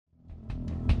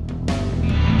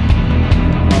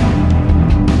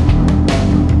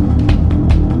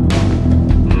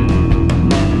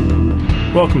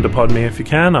Welcome to Pod Me If You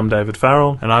Can. I'm David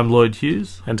Farrell. And I'm Lloyd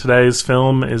Hughes. And today's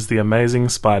film is The Amazing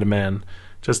Spider-Man.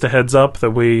 Just a heads up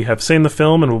that we have seen the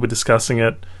film and we'll be discussing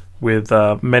it with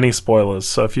many spoilers.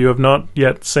 So if you have not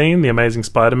yet seen The Amazing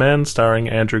Spider-Man starring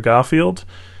Andrew Garfield,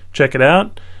 check it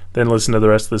out, then listen to the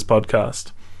rest of this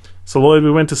podcast. So Lloyd,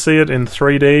 we went to see it in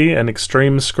 3D and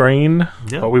extreme screen,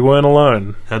 but we weren't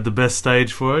alone. Had the best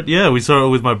stage for it. Yeah, we saw it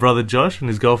with my brother Josh and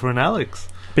his girlfriend Alex.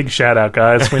 Big shout out,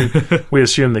 guys. We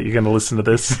assume that you're going to listen to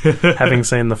this having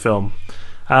seen the film.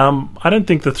 I don't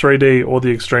think the 3D or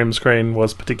the extreme screen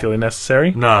was particularly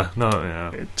necessary. No,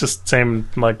 yeah. It just seemed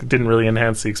like it didn't really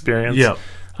enhance the experience. Yeah.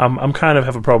 I'm kind of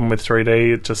have a problem with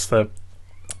 3D. It's just that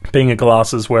being a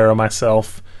glasses wearer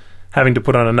myself, having to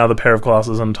put on another pair of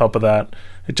glasses on top of that,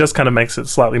 it just kind of makes it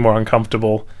slightly more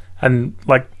uncomfortable. And,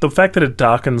 like, the fact that it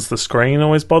darkens the screen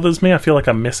always bothers me. I feel like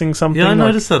I'm missing something. Yeah, I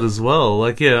noticed that as well.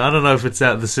 Like, I don't know if it's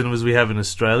at the cinemas we have in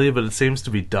Australia, but it seems to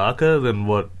be darker than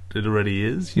what it already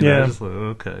is. You know, just like,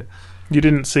 okay. You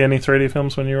didn't see any 3D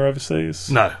films when you were overseas?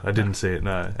 No, I didn't see it,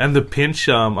 no. And the pinch,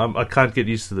 I can't get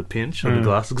used to the pinch on the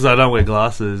glasses, because I don't wear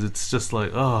glasses. It's just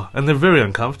like, and they're very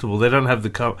uncomfortable. They don't have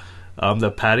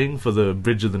the padding for the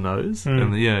bridge of the nose.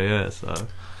 And so...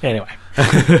 Anyway.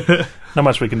 Not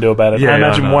much we can do about it. I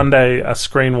imagine one day a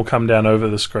screen will come down over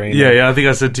the screen. Yeah, I think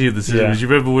I said to you this. Yeah. You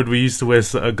remember when we used to wear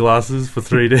glasses for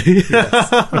 3D?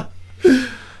 Yes.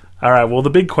 All right, well, the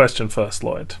big question first,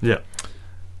 Lloyd. Yeah.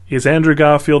 Is Andrew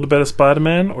Garfield a better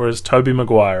Spider-Man, or is Tobey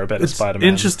Maguire a better Spider-Man?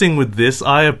 Interesting with this.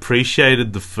 I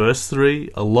appreciated the first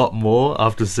three a lot more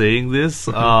after seeing this.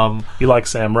 You like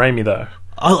Sam Raimi, though?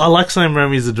 I like Sam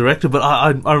Raimi as a director, but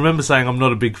I remember saying I'm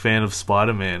not a big fan of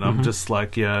Spider-Man. I'm just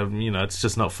like, it's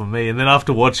just not for me. And then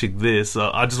after watching this,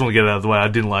 I just want to get it out of the way. I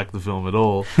didn't like the film at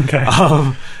all. Okay.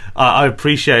 I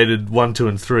appreciated 1, 2,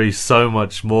 and 3 so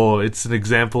much more. It's an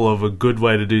example of a good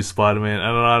way to do Spider-Man,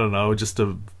 and I don't know, just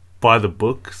a by the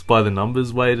books, by the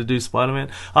numbers way to do Spider-Man.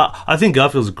 I think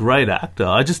Garfield's a great actor.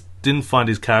 I just didn't find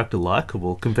his character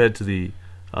likable compared to the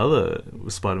other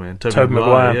Spider-Man, Tobey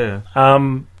Maguire.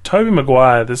 Yeah. Tobey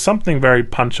Maguire, there's something very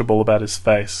punchable about his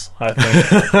face, I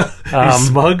think. He's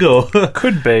smug or...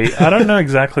 Could be. I don't know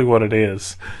exactly what it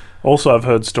is. Also, I've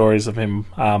heard stories of him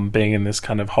being in this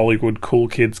kind of Hollywood cool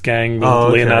kids gang with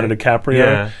Leonardo DiCaprio.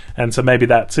 Yeah. And so maybe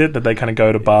that's it, that they kind of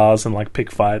go to bars and like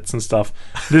pick fights and stuff.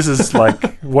 This is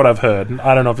like what I've heard.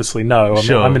 I don't obviously know.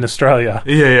 I'm in Australia.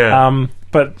 Yeah.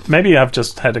 But maybe I've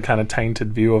just had a kind of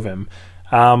tainted view of him.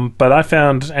 But I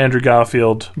found Andrew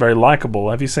Garfield very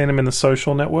likable. Have you seen him in The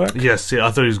Social Network? Yes, I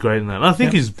thought he was great in that. And I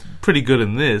think he's pretty good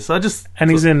in this.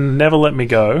 He's in Never Let Me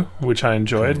Go, which I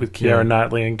enjoyed, with Keira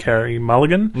Knightley and Carey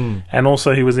Mulligan. And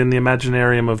also he was in The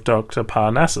Imaginarium of Dr.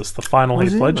 Parnassus, the final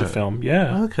Heath Ledger film.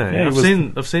 Yeah. Okay. Yeah,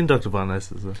 I've seen Dr.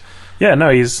 Parnassus. Yeah, no,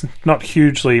 he's not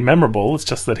hugely memorable. It's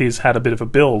just that he's had a bit of a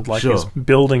build, he's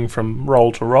building from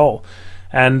role to role.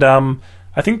 And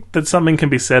I think that something can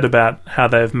be said about how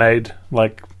they've made,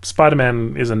 like,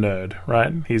 Spider-Man is a nerd,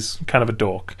 right? He's kind of a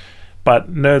dork.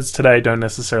 But nerds today don't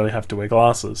necessarily have to wear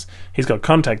glasses. He's got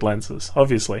contact lenses,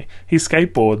 obviously. He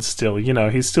skateboards still,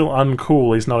 he's still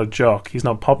uncool. He's not a jock. He's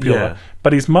not popular. Yeah.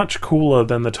 But he's much cooler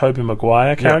than the Tobey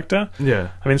Maguire character.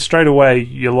 Yeah. I mean, straight away,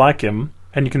 you like him.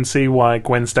 And you can see why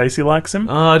Gwen Stacy likes him.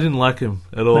 I didn't like him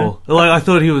at all. No? Like, I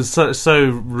thought he was so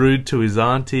rude to his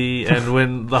auntie, and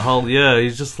when the whole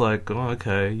he's just like,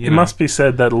 okay. It must be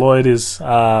said that Lloyd is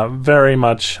very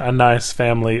much a nice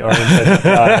family-oriented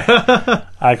guy.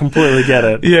 I completely get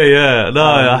it. Yeah. No,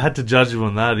 I had to judge him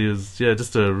on that. He was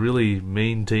just a really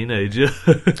mean teenager.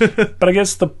 But I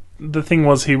guess the thing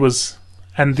was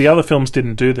and the other films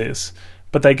didn't do this,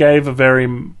 but they gave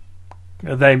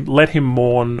they let him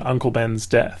mourn Uncle Ben's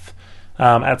death.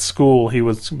 At school, he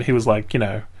was like,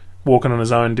 walking on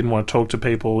his own, didn't want to talk to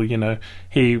people,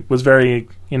 He was very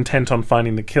intent on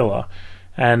finding the killer.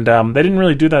 And they didn't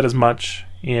really do that as much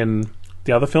in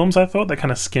the other films, I thought. They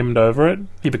kind of skimmed over it.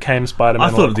 He became Spider-Man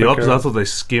I thought the opposite. I thought they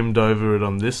skimmed over it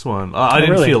on this one. I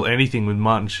didn't feel anything when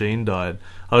Martin Sheen died.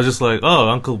 I was just like,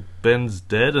 Uncle Ben's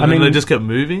dead, and then they just kept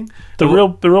moving. The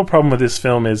real problem with this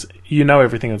film is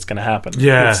everything that's going to happen.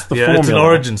 Yeah, it's the formula. It's an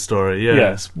origin story. Yeah,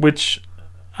 yes. Which,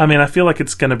 I feel like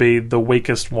it's going to be the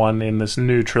weakest one in this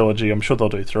new trilogy. I'm sure they'll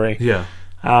do 3. Yeah.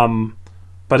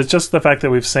 But it's just the fact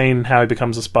that we've seen how he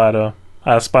becomes a Spider-Man.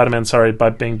 By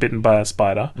being bitten by a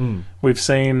spider. We've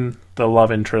seen the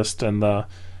love interest and the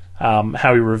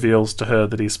how he reveals to her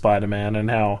that he's Spider-Man,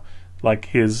 and how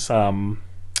his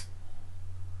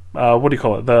what do you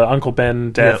call it? The Uncle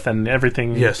Ben death and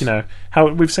everything. Yes. How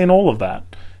we've seen all of that.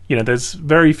 there's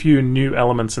very few new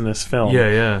elements in this film. Yeah,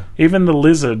 yeah. Even the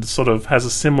lizard sort of has a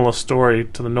similar story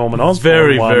to the Norman Osborn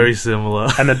Very, one. very similar.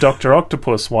 And the Dr.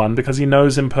 Octopus one, because he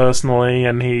knows him personally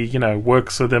and he,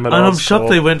 works with him at And I'm Oscorp. shocked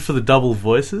they went for the double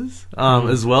voices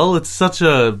as well. It's such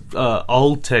a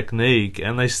old technique,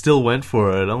 and they still went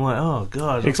for it. I'm like, oh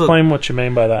god. Explain what you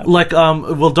mean by that. Like,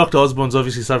 well, Dr. Osborn's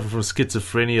obviously suffering from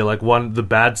schizophrenia. Like, the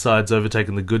bad side's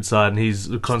overtaken the good side, and he's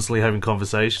constantly having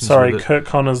conversations. Sorry, with it. Kurt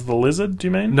Connor's the lizard, do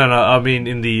you mean? No, I mean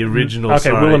in the original. Okay,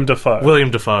 sorry. Willem Dafoe.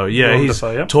 William Dafoe, yeah, Willem he's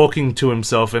Dafoe, yep. talking to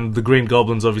himself, and the Green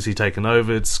Goblin's obviously taken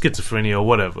over. It's schizophrenia or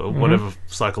whatever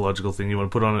psychological thing you want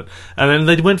to put on it. And then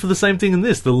they went for the same thing in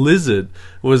this. The lizard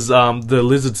was the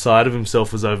lizard side of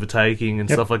himself was overtaking and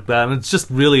stuff like that. And it's just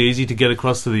really easy to get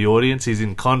across to the audience. He's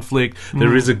in conflict.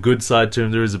 There is a good side to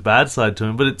him. There is a bad side to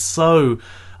him. But it's so.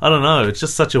 I don't know. It's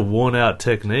just such a worn-out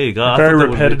technique. Very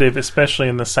repetitive, especially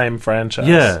in the same franchise.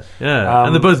 Yeah.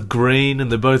 And they're both green,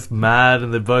 and they're both mad,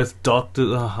 and they're both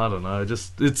doctors. Oh, I don't know.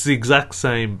 It's the exact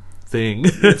same thing.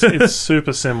 it's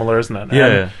super similar, isn't it?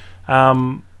 Yeah.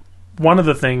 And, one of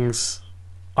the things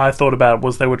I thought about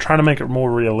was they were trying to make it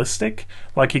more realistic.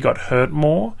 Like, he got hurt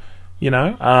more,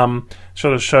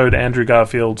 Sort of showed Andrew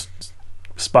Garfield's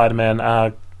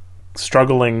Spider-Man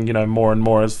struggling, more and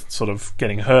more as sort of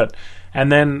getting hurt. And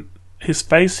then his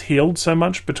face healed so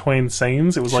much between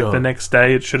scenes. It was like the next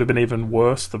day it should have been even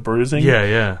worse, the bruising.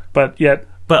 Yeah. But yet...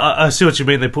 But I see what you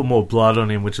mean. They put more blood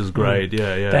on him, which is great.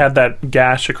 Yeah. They had that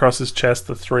gash across his chest,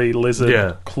 the 3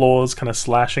 lizard claws kind of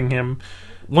slashing him.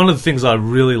 One of the things I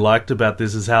really liked about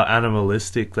this is how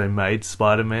animalistic they made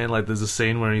Spider-Man. Like, there's a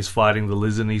scene where he's fighting the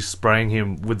lizard and he's spraying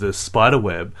him with the spider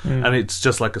web, and it's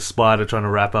just like a spider trying to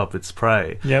wrap up its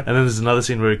prey. Yep. And then there's another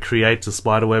scene where he creates a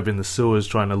spider web in the sewers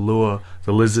trying to lure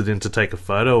the lizard in to take a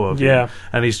photo of him.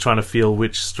 And he's trying to feel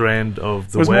which strand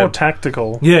of the web. It was more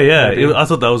tactical. Yeah. I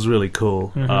thought that was really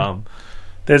cool.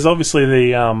 There's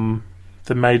obviously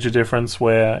the major difference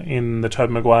where in the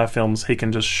Tobey Maguire films he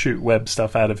can just shoot web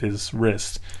stuff out of his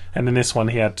wrist, and in this one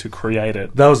he had to create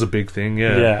it. That was a big thing,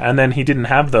 yeah. And then he didn't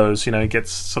have those. He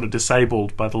gets sort of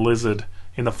disabled by the lizard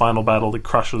in the final battle. It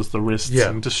crushes the wrists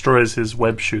and destroys his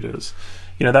web shooters.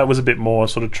 That was a bit more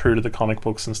sort of true to the comic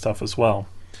books and stuff as well.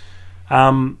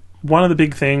 One of the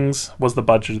big things was the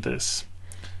budget of this.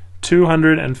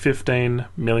 $215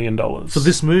 million. For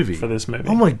this movie? For this movie.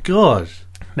 Oh my god.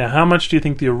 Now, how much do you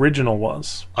think the original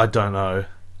was? I don't know.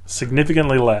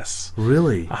 Significantly less.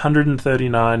 Really?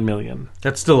 $139 million.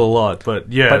 That's still a lot, but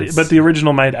yeah. But the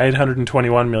original made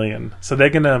 $821 million. So they're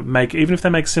going to make, even if they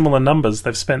make similar numbers,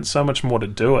 they've spent so much more to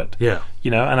do it. Yeah.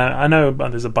 And I know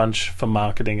there's a bunch for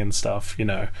marketing and stuff,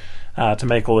 to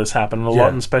make all this happen. And a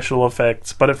lot in special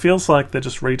effects. But it feels like they're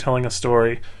just retelling a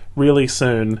story really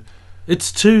soon.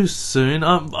 It's too soon.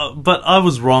 But I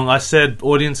was wrong. I said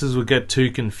audiences would get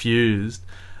too confused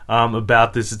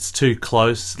about this. It's too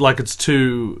close. Like, it's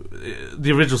too...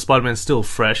 The original Spider-Man's still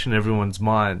fresh in everyone's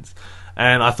minds.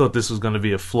 And I thought this was going to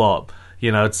be a flop.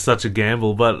 It's such a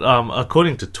gamble. But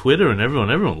according to Twitter and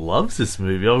everyone loves this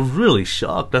movie. I was really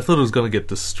shocked. I thought it was going to get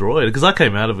destroyed. Because I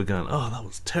came out of it going, oh, that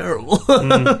was terrible.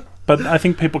 But I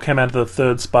think people came out of the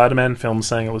third Spider-Man film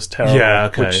saying it was terrible. Yeah,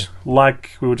 okay. Which,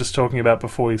 like we were just talking about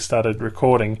before we started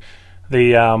recording,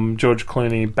 the George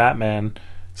Clooney Batman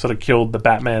sort of killed the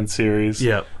Batman series.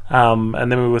 Yeah.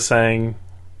 And then we were saying,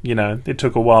 it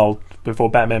took a while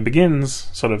before Batman Begins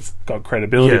sort of got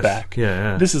credibility back.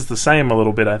 Yeah. This is the same a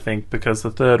little bit, I think, because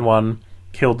the third one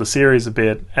killed the series a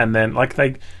bit, and then,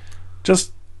 they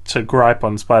just... to gripe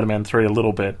on Spider-Man 3 a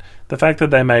little bit, the fact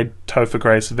that they made Topher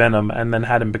Grace Venom and then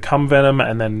had him become Venom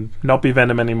and then not be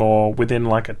Venom anymore within a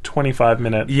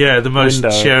 25-minute the most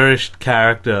window. Cherished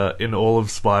character in all of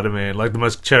Spider-Man, the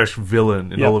most cherished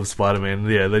villain in all of Spider-Man.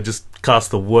 Yeah, they just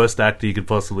cast the worst actor you could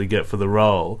possibly get for the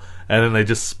role, and then they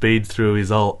just speed through his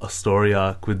whole story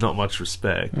arc with not much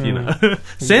respect,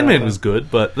 Sandman was good,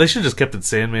 but they should have just kept it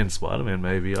Sandman Spider-Man,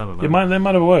 maybe. I don't know. They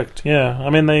might have worked, I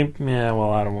mean, I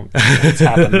don't want... It's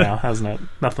happened now, hasn't it?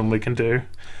 Nothing we can do.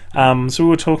 So we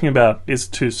were talking about is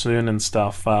it too soon and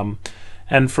stuff,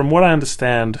 and from what I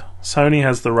understand, Sony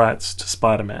has the rights to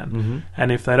Spider-Man,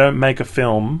 and if they don't make a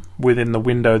film within the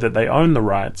window that they own the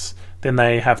rights, then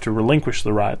they have to relinquish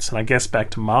the rights, and I guess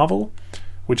back to Marvel,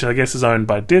 which I guess is owned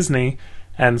by Disney,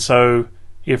 and so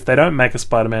if they don't make a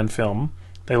Spider-Man film,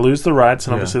 they lose the rights,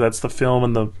 and obviously that's the film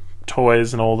and the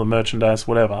toys and all the merchandise,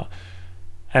 whatever,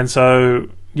 and so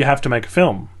you have to make a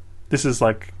film. This is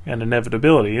like an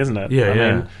inevitability, isn't it?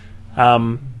 I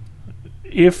mean,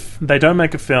 if they don't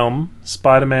make a film,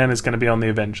 Spider-Man is going to be on the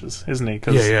Avengers, isn't he?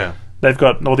 Because they've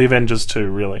got all the Avengers too,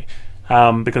 really.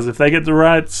 Because if they get the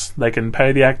rights, they can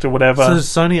pay the actor whatever. So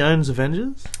Sony owns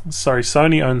Avengers? Sorry,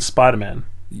 Sony owns Spider-Man.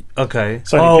 Okay.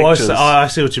 Sony Pictures. I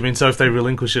see what you mean. So if they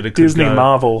relinquish it, it could Disney go...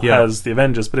 Marvel Yeah. has the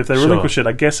Avengers, but if they Sure. relinquish it,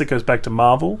 I guess it goes back to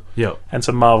Marvel, Yep. and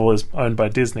so Marvel is owned by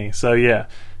Disney. So yeah,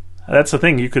 that's the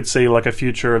thing. You could see like a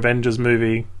future Avengers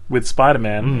movie with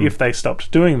Spider-Man if they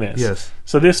stopped doing this. Yes.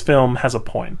 So this film has a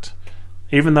point,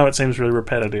 even though it seems really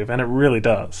repetitive, and it really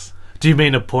does. Do you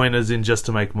mean a point as in just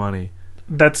to make money?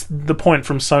 That's the point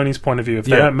from Sony's point of view. If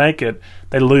they Yeah. don't make it,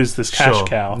 they lose this cash Sure.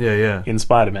 cow Yeah. in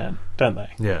Spider-Man, don't they?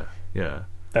 Yeah.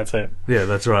 That's it. Yeah,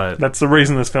 that's right. That's the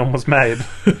reason this film was made.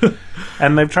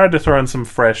 And they've tried to throw in some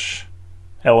fresh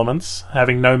elements,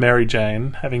 having no Mary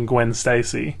Jane, having Gwen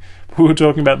Stacy. We were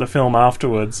talking about the film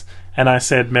afterwards, and I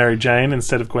said Mary Jane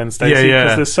instead of Gwen Stacy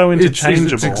because they're so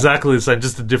interchangeable. It's exactly the same,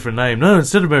 just a different name. No,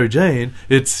 instead of Mary Jane,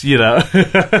 it's, Now,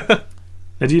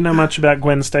 do you know much about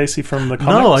Gwen Stacy from the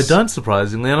comics? No, I don't,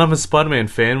 surprisingly. And I'm a Spider-Man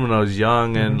fan when I was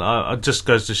young, and it just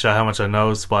goes to show how much I know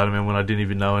of Spider-Man when I didn't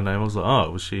even know her name. I was like,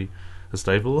 oh, was she a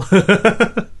staple?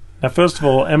 Now, first of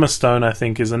all, Emma Stone, I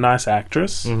think, is a nice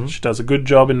actress. She does a good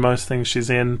job in most things she's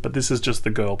in, but this is just the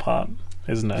girl part,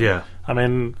 isn't it? Yeah. I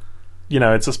mean,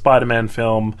 it's a Spider-Man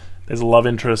film. There's a love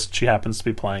interest. She happens to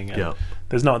be playing it. Yep.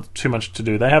 There's not too much to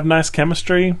do. They have nice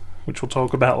chemistry, which we'll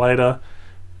talk about later,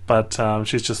 but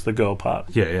she's just the girl part.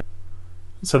 Yeah.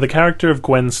 So the character of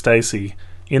Gwen Stacy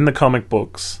in the comic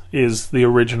books is the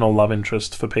original love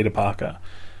interest for Peter Parker.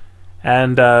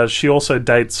 And she also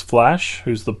dates Flash,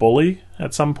 who's the bully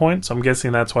at some point. So I'm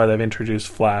guessing that's why they've introduced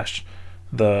Flash,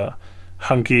 the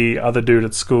hunky other dude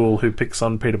at school who picks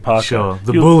on Peter Parker. Sure,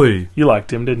 the bully. You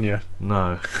liked him, didn't you?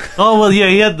 No. Oh, well, yeah,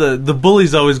 he had the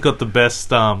bully's always got the best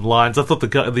lines. I thought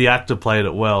the actor played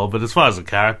it well, but as far as the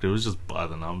character, it was just by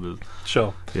the numbers.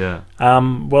 Sure. Yeah.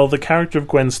 Well, the character of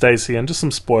Gwen Stacy, and just some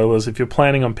spoilers, if you're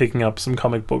planning on picking up some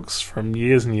comic books from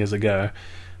years and years ago,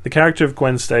 the character of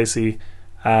Gwen Stacy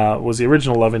was the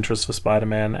original love interest for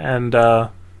Spider-Man, and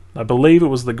I believe it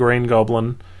was the Green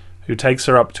Goblin who takes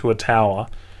her up to a tower,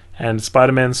 and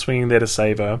Spider-Man's swinging there to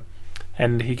save her,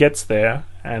 and he gets there,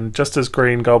 and just as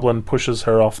Green Goblin pushes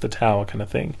her off the tower kind of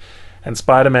thing, and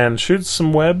Spider-Man shoots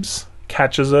some webs,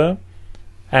 catches her,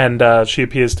 and she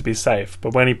appears to be safe,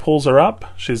 but when he pulls her up,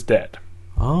 she's dead.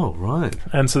 Oh, right.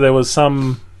 And so there was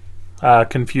some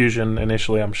confusion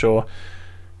initially, I'm sure,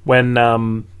 when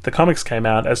the comics came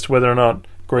out as to whether or not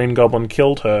Green Goblin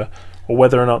killed her, or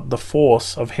whether or not the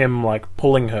force of him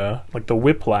pulling her, like the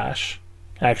whiplash,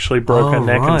 actually broke her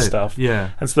neck and stuff.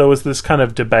 Yeah. And so there was this kind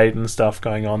of debate and stuff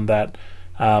going on that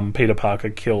Peter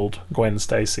Parker killed Gwen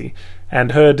Stacy,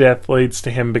 and her death leads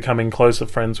to him becoming closer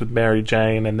friends with Mary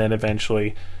Jane, and then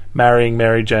eventually marrying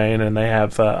Mary Jane, and they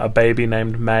have a baby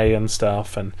named May and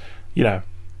stuff, and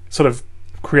sort of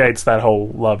creates that whole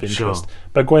love interest. Sure.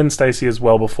 But Gwen Stacy is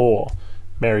well before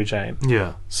Mary Jane.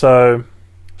 Yeah. So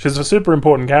she's a super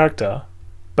important character,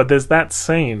 but there's that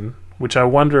scene which I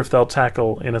wonder if they'll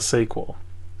tackle in a sequel.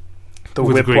 The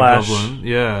With whiplash. Green Goblin,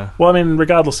 yeah. Well, I mean,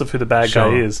 regardless of who the bad guy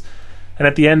Sure. is. And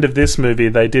at the end of this movie,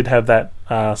 they did have that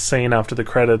scene after the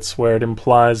credits where it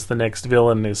implies the next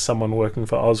villain is someone working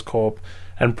for Oscorp,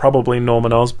 and probably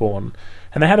Norman Osborn.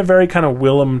 And they had a very kind of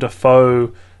Willem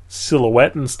Dafoe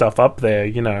silhouette and stuff up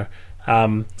there,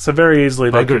 so very easily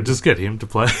they could just get him to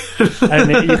play.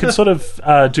 and you could sort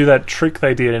of do that trick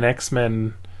they did in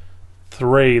X-Men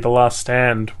 3, The Last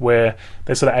Stand, where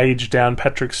they sort of aged down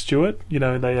Patrick Stewart.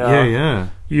 They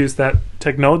use that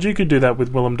technology. You could do that with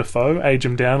Willem Dafoe, age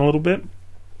him down a little bit.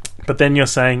 But then you're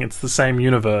saying it's the same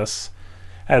universe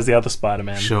as the other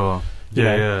Spider-Man. Sure. You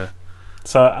know. Yeah.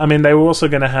 So, I mean, they were also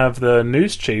going to have the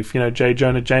news chief, J.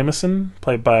 Jonah Jameson,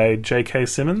 played by J.K.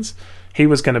 Simmons. He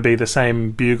was going to be the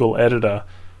same Bugle editor.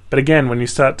 But again, when you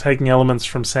start taking elements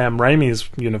from Sam Raimi's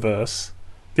universe,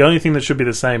 the only thing that should be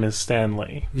the same is Stan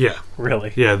Lee. Yeah.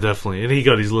 Really. Yeah, definitely. And he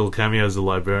got his little cameo as a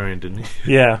librarian, didn't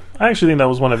he? Yeah. I actually think that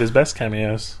was one of his best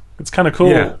cameos. It's kind of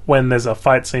cool when there's a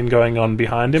fight scene going on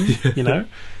behind him,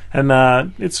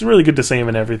 And it's really good to see him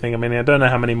in everything. I mean, I don't know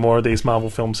how many more of these Marvel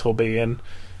films he'll be in.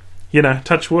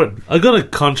 Touch wood. I got to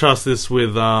contrast this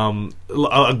with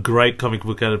a great comic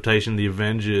book adaptation, The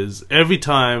Avengers. Every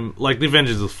time, the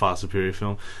Avengers is a far superior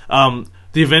film.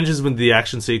 The Avengers with the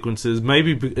action sequences,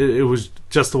 maybe it was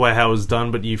just the way how it was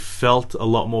done, but you felt a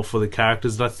lot more for the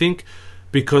characters. And I think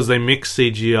because they mix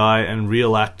CGI and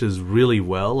real actors really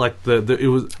well,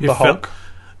 Hulk.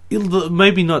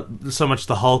 Maybe not so much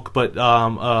the Hulk, but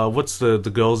what's the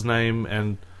girl's name?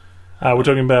 And We're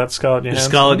talking about Scarlett Johansson.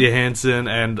 Scarlett Johansson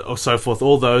and so forth,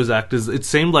 all those actors, it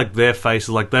seemed like their faces,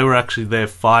 like they were actually there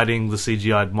fighting the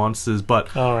CGI'd monsters,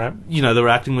 but, All right. you know, they were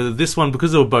acting with it. This one,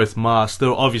 because they were both masked, they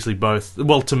were obviously both,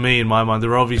 well, to me, in my mind, they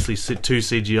were obviously two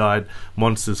CGI'd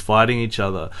monsters fighting each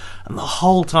other. And the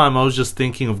whole time I was just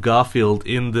thinking of Garfield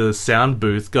in the sound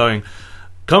booth going,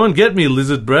 "Come and get me,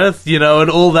 lizard breath," you know, and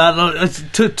all that.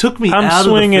 It took me I'm out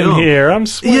swinging of the film. here. I'm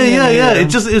swinging Yeah. here.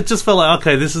 It just felt like,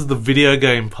 okay, this is the video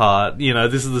game part. You know,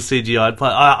 this is the CGI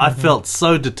part. I felt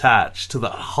so detached to the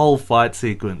whole fight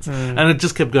sequence, and it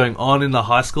just kept going on in the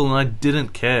high school, and I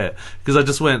didn't care because I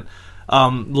just went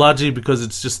largely because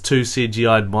it's just two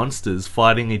CGI'd monsters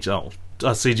fighting each other.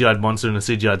 A CGI'd monster and a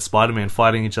CGI'd Spider-Man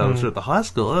fighting each other through at the high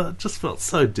school. It just felt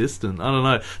so distant. I don't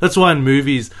know. That's why in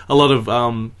movies, a lot of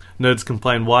nerds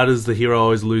complain, why does the hero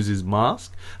always lose his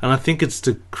mask? And I think it's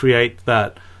to create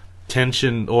that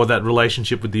tension or that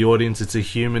relationship with the audience. It's a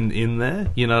human in there,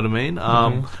 you know what I mean?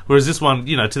 Whereas this one,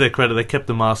 you know, to their credit, they kept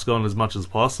the mask on as much as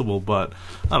possible, but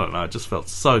I don't know, it just felt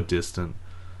so distant.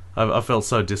 I felt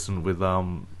so distant with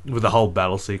the whole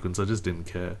battle sequence. I just didn't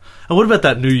care. And what about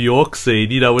that New York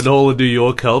scene? You know, when all of New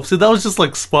York helps. That was just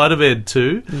like Spider-Man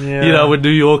 2. Yeah. You know, when New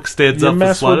York stands You up for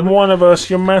mess with Spider-Man. one of us,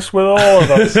 you mess with all of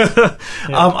us.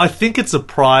 I think it's a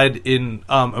pride in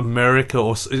America,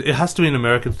 or it has to be an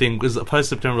American thing, because post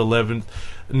September 11th,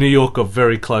 New York got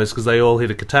very close because they all hit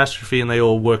a catastrophe and they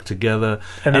all worked together.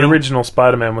 And the original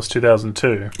Spider-Man was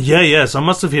 2002. Yeah, so I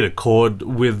must have hit a chord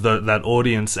with that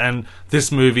audience. And this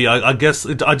movie, I guess,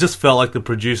 I just felt like the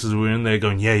producers were in there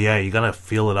going, yeah, you're going to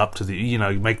feel it up to the, you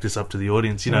know, make this up to the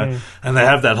audience, you know. And they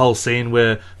have that whole scene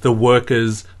where the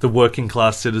workers, the working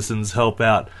class citizens help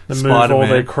out They Spider-Man. move all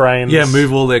their cranes. Yeah,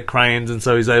 move all their cranes, and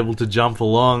so he's able to jump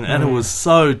along. And it was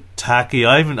so tacky.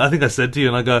 I think I said to you,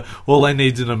 and I go, all I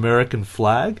need is an American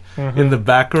flag in the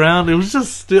background. It was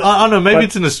just, I don't know, maybe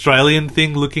it's an Australian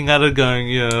thing looking at it going,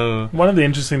 yeah. One of the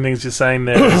interesting things you're saying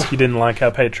there is you didn't like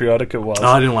how patriotic it was.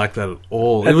 I didn't like that at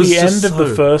all. At It was the just end of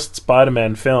the first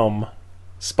Spider-Man film,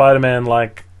 Spider-Man,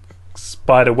 like,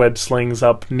 spider web slings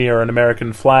up near an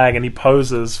American flag and he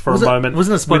poses for a moment.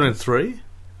 Wasn't it Spider-Man 3?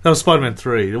 That was Spider-Man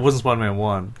 3. It wasn't Spider-Man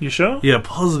 1. You sure? Yeah,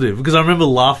 positive. Because I remember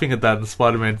laughing at that in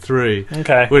Spider-Man 3.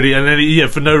 Okay. And then,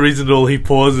 for no reason at all, he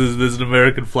pauses, there's an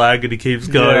American flag, and he keeps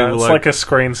going. Yeah, it's like a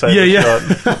screensaver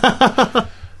shot.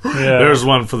 Yeah. There's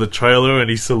one for the trailer,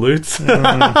 and he salutes.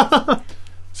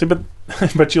 See,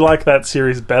 but you like that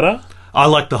series better? I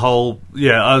like the whole...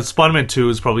 Spider-Man 2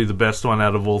 is probably the best one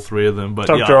out of all three of them. But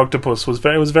Dr. Octopus was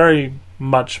very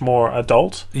much more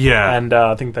adult. Yeah. And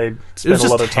I think they It spent was a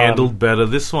lot just of time... handled better.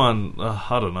 This one,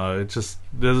 I don't know. It just...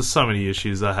 There's so many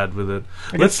issues I had with it.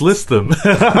 Let's list them.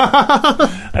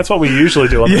 That's what we usually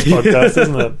do on this podcast,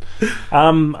 isn't it?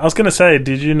 I was going to say,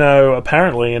 did you know,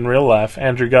 apparently in real life,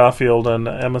 Andrew Garfield and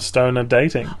Emma Stone are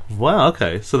dating? Wow,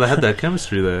 okay. So they had that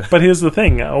chemistry there. But here's the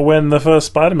thing. When the first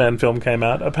Spider-Man film came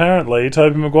out, apparently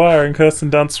Tobey Maguire and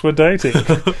Kirsten Dunst were dating.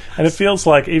 And it feels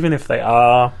like, even if they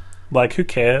are, like, who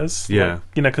cares? Yeah. Like,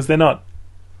 you know, because they're not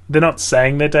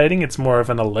saying they're dating. It's more of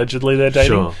an allegedly they're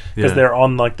dating. Sure, Because yeah. they're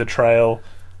on, like, the trail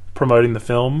promoting the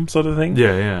film sort of thing.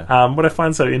 Yeah. What I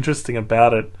find so interesting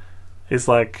about it is,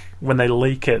 like, when they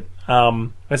leak it,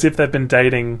 as if they've been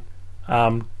dating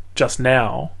just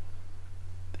now,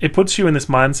 it puts you in this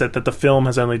mindset that the film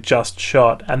has only just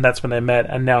shot and that's when they met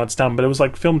and now it's done. But it was,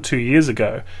 like, filmed 2 years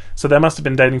ago. So they must have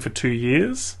been dating for 2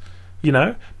 years, you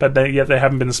know? But yet they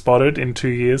haven't been spotted in 2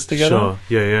 years together. Sure,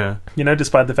 yeah. You know,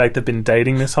 despite the fact they've been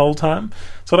dating this whole time.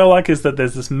 So what I like is that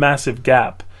there's this massive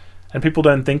gap and people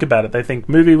don't think about it. They think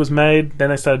movie was made, then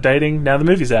they started dating, now the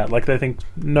movie's out. Like, they think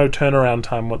no turnaround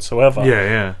time whatsoever.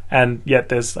 Yeah. And yet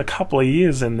there's a couple of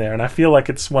years in there, and I feel like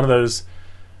it's one of those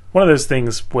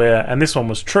things where, and this one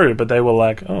was true, but they were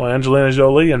like, oh, Angelina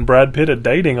Jolie and Brad Pitt are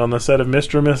dating on the set of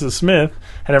Mr. and Mrs. Smith,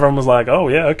 and everyone was like, oh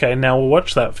yeah, okay, now we'll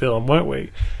watch that film, won't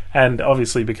we? And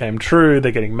obviously became true,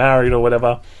 they're getting married or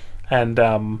whatever, and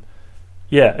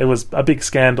it was a big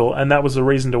scandal, and that was a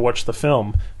reason to watch the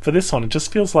film. For this one, it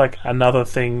just feels like another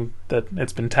thing that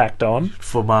it's been tacked on.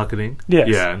 For marketing? Yes.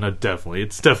 Yeah, no, definitely.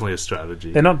 It's definitely a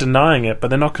strategy. They're not denying it, but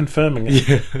they're not confirming it.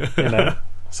 Yeah. You know?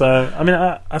 So, I mean,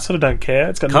 I sort of don't care.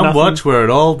 It's got Come nothing... watch where it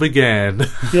all began.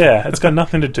 Yeah, it's got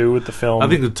nothing to do with the film. I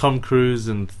think the Tom Cruise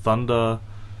and Thunder...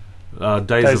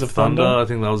 Days of Thunder, I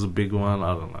think that was a big one.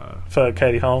 I don't know. For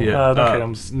Katie Holmes. Yeah. Not Katie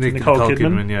Holmes. Nicole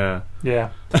Kidman. yeah. Yeah.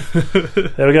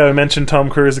 There we go. We mentioned Tom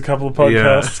Cruise a couple of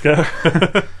podcasts ago.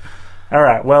 All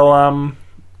right. Well,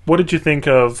 what did you think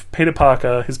of Peter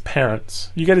Parker, his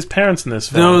parents? You get his parents in this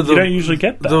film. No, You don't usually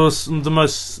get that.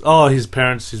 His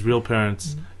parents, his real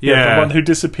parents. Yeah, the one who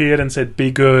disappeared and said "Be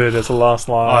good" as the last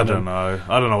line. I don't know.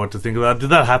 I don't know what to think of that. Did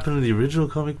that happen in the original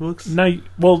comic books? No,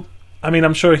 well, I mean,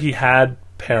 I'm sure he had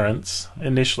parents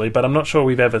initially, but I'm not sure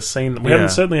we've ever seen them. We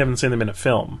certainly haven't seen them in a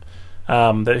film.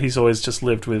 That he's always just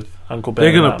lived with Uncle Ben.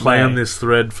 They're going to play on this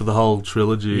thread for the whole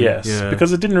trilogy. Yes,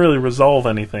 because it didn't really resolve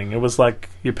anything. It was like,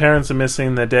 your parents are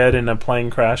missing, they're dead in a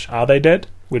plane crash. Are they dead?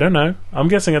 We don't know. I'm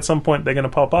guessing at some point they're going to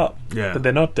pop up. Yeah. But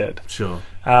they're not dead. Sure.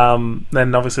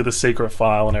 Then obviously the secret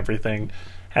file and everything,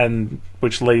 and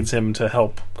which leads him to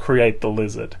help create the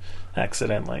lizard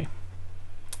accidentally.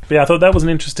 But yeah, I thought that was an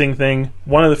interesting thing.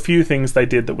 One of the few things they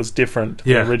did that was different to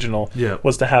the original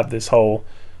was to have this whole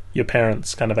your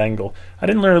parents kind of angle. I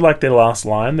didn't really like their last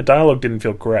line. The dialogue didn't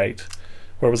feel great,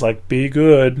 where it was like, be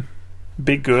good,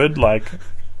 like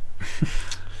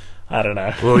I don't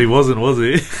know. Well, he wasn't, was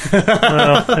he?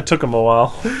 Well, it took him a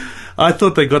while. I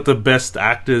thought they got the best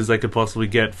actors they could possibly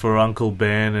get for Uncle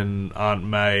Ben and Aunt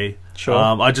May. Sure.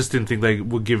 I just didn't think they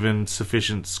were given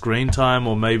sufficient screen time,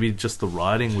 or maybe just the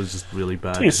writing was just really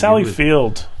bad. Sally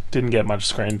Field didn't get much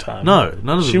screen time. No,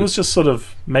 none of them. She was just sort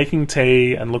of making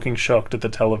tea and looking shocked at the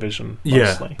television,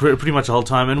 mostly. Yeah, pretty much the whole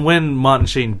time. And when Martin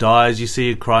Sheen dies, you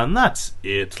see her cry, and that's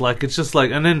it. Like, it's just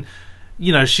like... And then,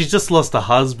 you know, she's just lost a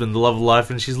husband, the love of life,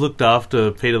 and she's looked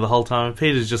after Peter the whole time. And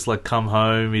Peter's just, like, come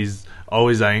home, he's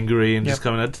always angry and just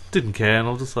coming out, didn't care, and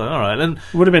I was just like, alright. And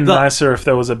it would have been nicer if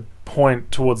there was a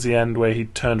point towards the end where he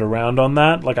turned around on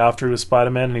that, like after he was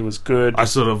Spider-Man and he was good. I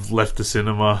sort of left the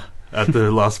cinema at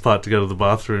the last part to go to the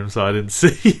bathroom, so I didn't see.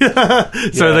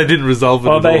 So they didn't resolve it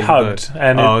at all. Well, they hugged,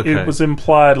 and it was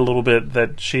implied a little bit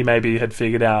that she maybe had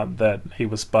figured out that he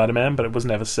was Spider-Man, but it was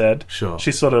never said. Sure.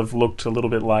 She sort of looked a little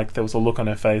bit like there was a look on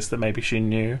her face that maybe she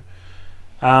knew.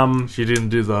 She didn't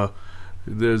do the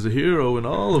 "there's a hero in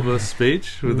all of us"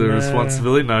 speech with the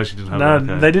responsibility. No, she didn't have that.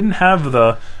 No, they didn't have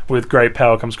the "with great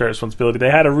power comes great responsibility."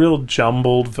 They had a real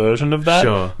jumbled version of that.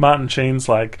 Sure. Martin Sheen's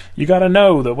like, you gotta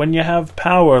know that when you have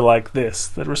power like this,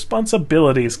 that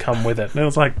responsibilities come with it. And it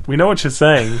was like, we know what you're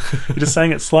saying. You're just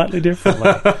saying it slightly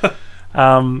differently.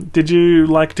 Did you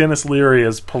like Dennis Leary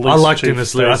as police chief? I liked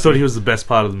Dennis Leary. I thought he was the best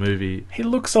part of the movie. He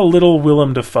looks a little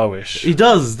Willem Dafoe-ish. He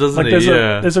does, doesn't he?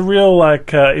 There's a real,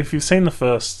 like, if you've seen the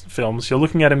first films, you're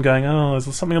looking at him going, oh,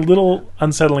 there's something a little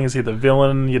unsettling. Is he the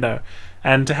villain? You know.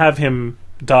 And to have him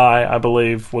die, I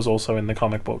believe, was also in the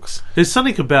comic books. There's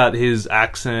something about his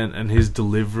accent and his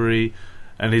delivery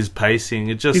and his pacing.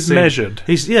 It just he's measured.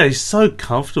 He's so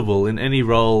comfortable in any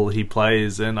role he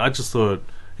plays, and I just thought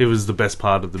it was the best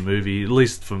part of the movie, at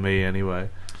least for me anyway.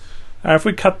 If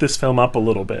we cut this film up a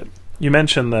little bit, you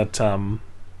mentioned that,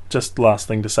 just last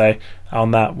thing to say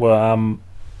on that, were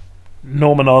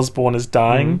Norman Osborn is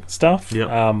dying stuff. Yep.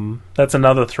 That's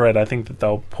another thread I think that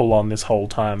they'll pull on this whole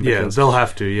time. Because, they'll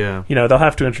have to, You know, they'll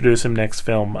have to introduce him next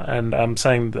film, and I'm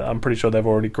saying that I'm pretty sure they've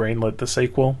already greenlit the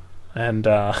sequel, and,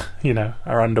 you know,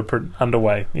 are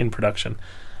underway in production.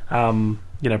 You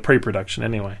know, pre-production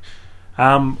anyway.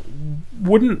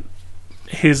 Wouldn't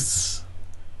his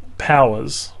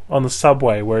powers on the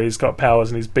subway, where he's got powers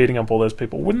and he's beating up all those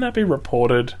people, wouldn't that be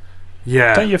reported?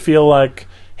 Yeah. Don't you feel like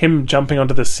him jumping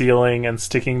onto the ceiling and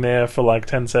sticking there for like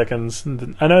 10 seconds?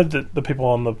 I know that the people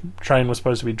on the train were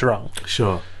supposed to be drunk.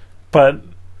 Sure. But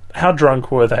how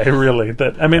drunk were they, really?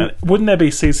 Wouldn't there be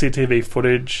CCTV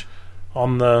footage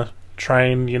on the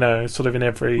train, you know, sort of in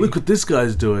every... Look what this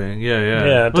guy's doing.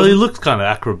 Yeah. Well, he looks kind of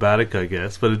acrobatic, I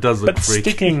guess, but it does look freaky.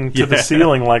 But sticking to the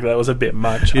ceiling like that was a bit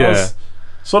much. Yeah. I was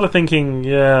sort of thinking,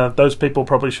 those people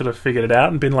probably should have figured it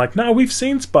out and been like, no, we've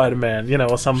seen Spider-Man, you know,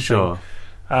 or something. Sure.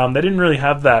 They didn't really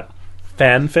have that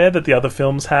fanfare that the other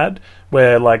films had,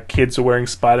 where, like, kids were wearing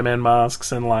Spider-Man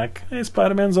masks and, like, hey,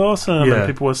 Spider-Man's awesome. Yeah. And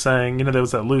people were saying, you know, there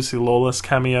was that Lucy Lawless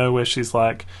cameo where she's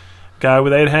like, guy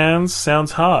with 8 hands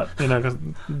sounds hot, you know,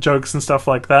 jokes and stuff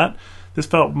like that. This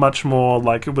felt much more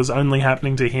like it was only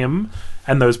happening to him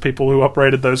and those people who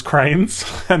operated those cranes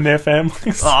and their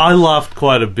families. I laughed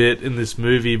quite a bit in this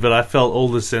movie, but I felt all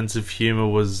the sense of humour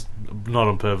was not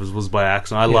on purpose, was by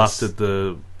accident. I laughed at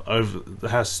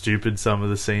how stupid some of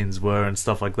the scenes were and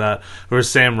stuff like that. Whereas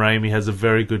Sam Raimi has a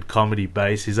very good comedy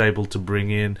base. He's able to bring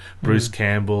in Bruce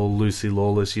Campbell, Lucy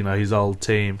Lawless, you know, his old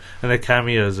team, and their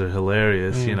cameos are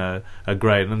hilarious, you know, are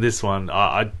great. And this one,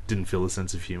 I didn't feel the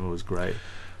sense of humour was great.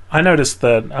 I noticed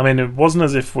that, I mean, it wasn't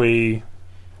as if we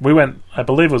went, I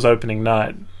believe it was opening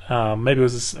night. Maybe it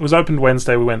was opened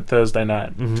Wednesday, we went Thursday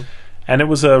night. Mm-hmm. And it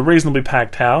was a reasonably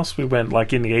packed house. We went,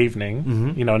 like, in the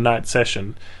evening, you know, night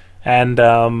session. And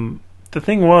the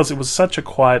thing was, it was such a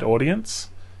quiet audience.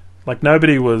 Like,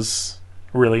 nobody was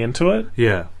really into it,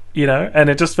 Yeah, you know, and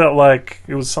it just felt like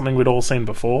it was something we'd all seen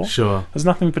before. sure. There's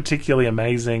nothing particularly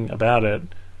amazing about it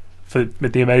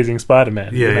with the Amazing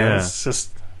Spider-Man. Yeah, you know, yeah. It's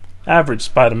just average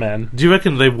Spider-Man. Do you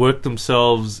reckon they worked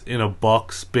themselves in a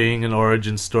box, being an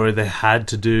origin story? They had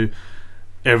to do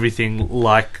everything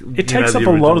like It takes up a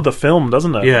lot of the film,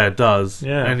 doesn't it? Yeah, it does.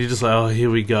 Yeah. And you're just like, oh, here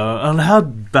we go. And how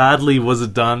badly was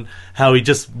it done? How he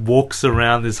just walks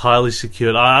around this highly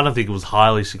secured... I don't think it was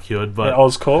highly secured, but... Yeah,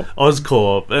 Oscorp.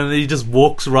 Oscorp. And he just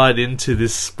walks right into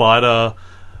this spider...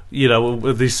 You know,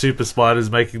 with these super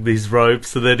spiders making these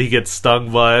ropes, and then he gets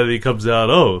stung by it, and he comes out,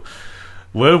 oh...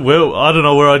 Where, I don't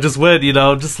know where I just went, you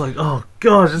know, I'm just like, oh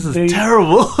gosh, this is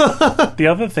terrible. The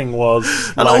other thing was,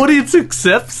 And the audience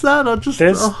accepts that. I just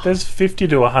there's 50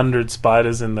 to 100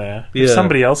 spiders in there. Yeah. If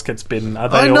somebody else gets bitten, are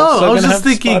they I know. also I was going to just have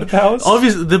thinking. spider powers?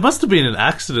 Obviously, there must have been an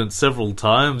accident several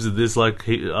times in this. Like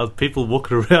people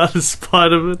walking around as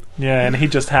Spider-Man. Yeah, and he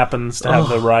just happens to have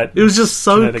the right. It was just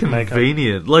so genetic makeup.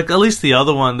 convenient. Like at least the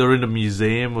other one, they're in a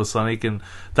museum or something, and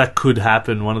that could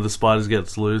happen. One of the spiders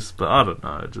gets loose, but I don't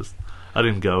know. I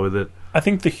didn't go with it. I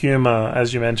think the humor,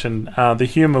 as you mentioned, the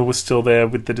humor was still there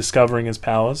with the discovering his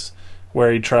powers,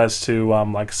 where he tries to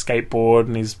like skateboard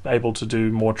and he's able to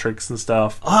do more tricks and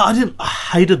stuff. I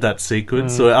hated that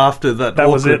sequence. So after that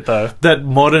was it though. That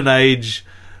modern age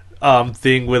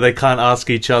thing where they can't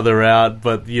ask each other out,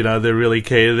 but you know they're really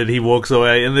keen. And then he walks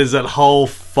away, and there's that whole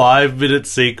 5-minute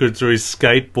sequence where he's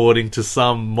skateboarding to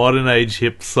some modern age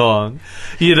hip song,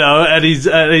 you know, and he's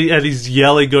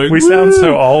yelling, going, We sound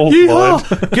so old,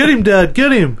 yeehaw! Lloyd. Get him, Dad!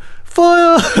 Get him!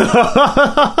 Fire!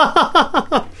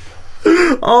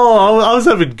 Oh, I was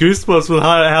having goosebumps with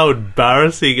how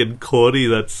embarrassing and corny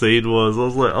that scene was. I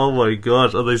was like, oh my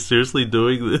gosh, are they seriously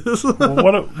doing this?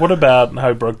 Well, what about how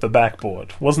he broke the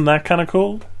backboard? Wasn't that kind of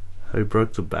cool? Who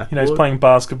broke the backboard? You know, he's playing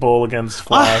basketball against I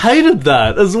Flash. hated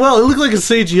that as well. It looked like a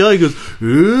CGI. He goes,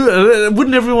 "Ooh," and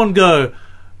wouldn't everyone go,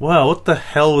 wow, what the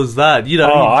hell was that? You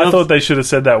know, I thought they should have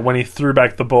said that when he threw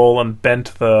back the ball and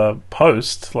bent the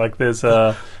post. Like, there's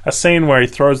a scene where he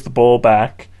throws the ball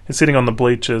back. He's sitting on the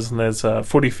bleachers, and there's a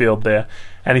footy field there.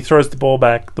 And he throws the ball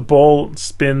back. The ball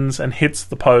spins and hits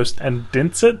the post and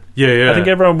dints it. Yeah. I think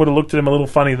everyone would have looked at him a little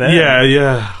funny then.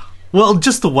 Yeah. Well,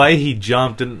 just the way he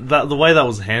jumped and the way that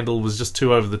was handled was just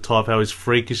too over the top. How he's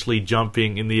freakishly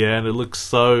jumping in the air, and it looks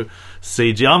so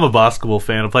CG. I'm a basketball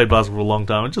fan. I played basketball for a long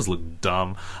time. It just looked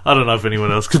dumb. I don't know if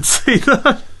anyone else could see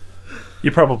that.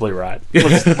 You're probably right.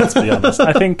 Let's be honest.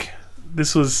 I think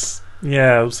this was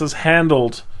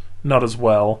handled not as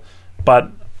well.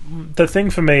 But the thing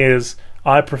for me is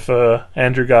I prefer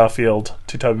Andrew Garfield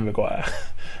to Tobey Maguire.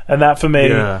 And that for me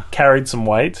carried some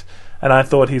weight. And I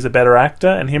thought he's a better actor,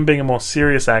 and him being a more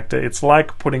serious actor, it's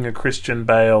like putting a Christian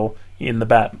Bale in the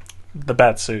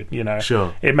bat suit, you know.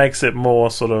 Sure. It makes it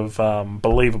more sort of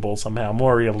believable somehow,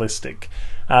 more realistic.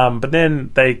 But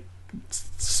then they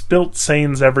spilt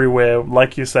scenes everywhere,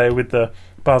 like you say, with the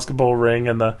basketball ring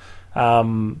and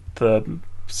the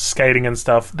skating and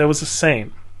stuff. There was a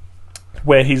scene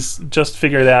where he's just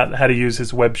figured out how to use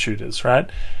his web shooters, right?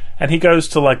 And he goes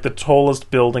to like the tallest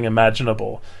building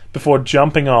imaginable before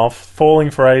jumping off,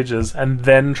 falling for ages, and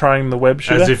then trying the web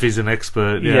shooter. As if he's an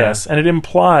expert, yeah. Yes, and it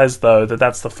implies, though, that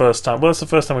that's the first time... Well, it's the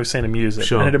first time we've seen him use it.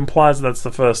 Sure. And it implies that that's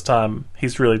the first time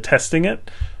he's really testing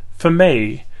it. For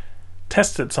me,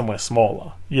 test it somewhere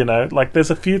smaller, you know? Like,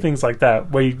 there's a few things like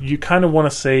that where you kind of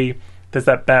want to see... There's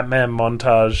that Batman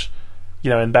montage, you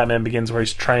know, in Batman Begins where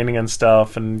he's training and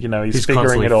stuff, and, you know, he's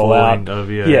figuring it all out.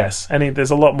 Yes, and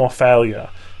there's a lot more failure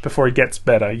before he gets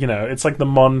better, you know. It's like the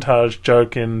montage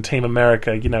joke in Team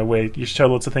America, you know, where you show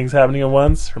lots of things happening at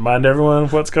once, remind everyone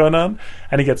of what's going on,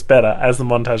 and he gets better as the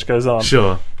montage goes on.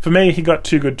 Sure. For me, he got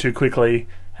too good too quickly,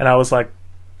 and I was like,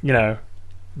 you know,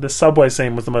 the subway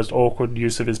scene was the most awkward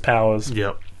use of his powers.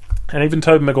 Yep. And even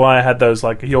Tobey Maguire had those,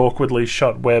 like, he awkwardly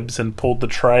shot webs and pulled the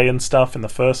tray and stuff in the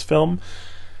first film.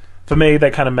 For me, they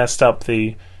kind of messed up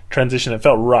the transition. It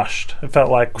felt rushed. It felt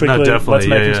like, quickly, let's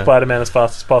make him Spider-Man as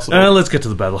fast as possible. Let's get to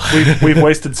the battle. We've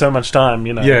wasted so much time,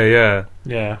 you know.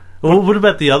 Yeah. Well, what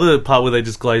about the other part where they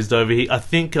just glazed over? I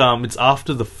think it's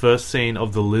after the first scene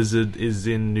of the Lizard is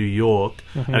in New York,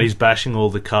 and he's bashing all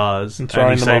the cars. And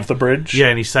throwing them off the bridge. Yeah,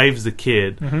 and he saves the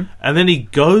kid. And then he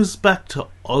goes back to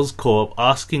Oscorp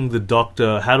asking the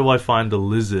doctor, how do I find a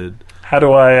lizard? How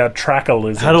do I track a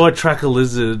lizard? How do I track a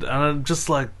lizard? And I'm just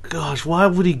like... gosh, why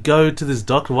would he go to this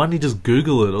doctor? Why didn't he just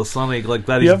Google it or something like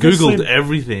that? He He's obviously- Googled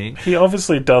everything. He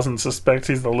obviously doesn't suspect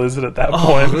he's the lizard at that Oh,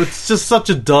 point. it's just such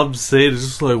a dumb scene. It's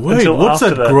just like, wait, Until what's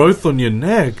after that that. growth on your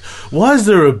neck? Why is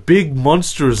there a big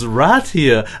monstrous rat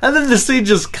here? And then the scene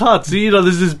just cuts. You know,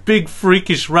 there's this big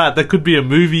freakish rat that could be a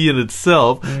movie in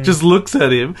itself. Just looks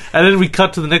at him, and then we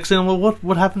cut to the next scene. Well,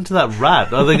 what happened to that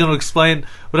rat? Are they going to explain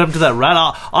what happened to that rat?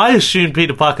 I assumed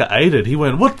Peter Parker ate it. He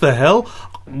went, what the hell?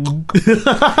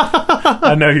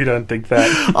 I know you don't think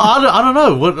that. I don't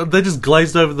know. What, they just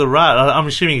glazed over the rat. I'm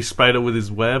assuming he sprayed it with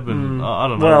his web, and I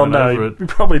don't know. Well, went no, over it. he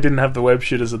probably didn't have the web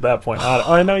shooters at that point.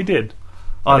 I know he did.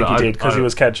 I think he did, because he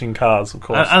was catching cars, of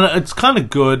course. And it's kind of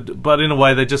good, but in a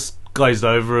way they just glazed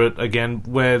over it again,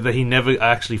 where he never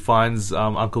actually finds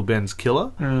Uncle Ben's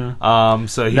killer.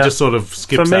 So he Now, just sort of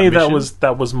skips. For me, that mission.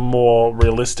 that was more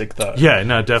realistic, though. Yeah,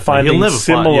 no, definitely. Finding He'll never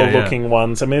similar find, looking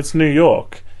ones. I mean, it's New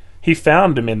York. He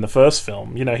found him in the first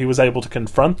film. You know, he was able to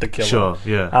confront the killer. Sure,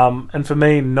 yeah. And for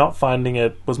me, not finding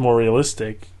it was more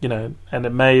realistic. You know, and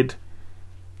it made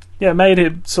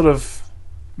it sort of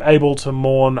able to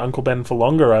mourn Uncle Ben for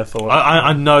longer, I thought.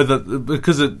 I know that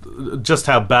because just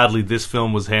how badly this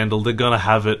film was handled, they're going to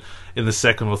have it in the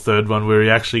second or third one where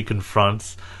he actually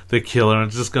confronts the killer, and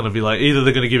it's just going to be like, either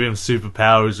they're going to give him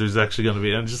superpowers or he's actually going to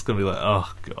be, and it's just going to be like,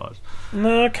 oh god.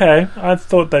 Okay, I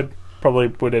thought they probably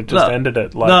would have just ended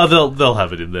it. Like, No, they'll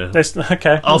have it in there.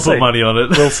 Okay, I'll we'll put see. money on it.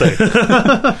 We'll see. Rhys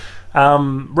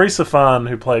Ifan,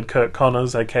 who played Kurt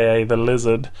Connors, aka the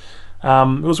Lizard,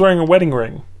 was wearing a wedding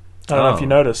ring. I don't know if you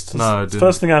noticed. No, I The didn't.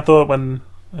 first thing I thought when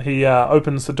he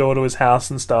opens the door to his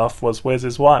house and stuff was, where's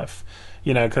his wife?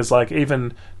 You know, because like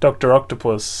even Dr.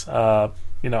 Octopus, Otto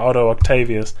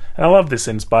Octavius, and I love this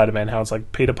in Spider-Man, how it's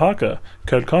like Peter Parker,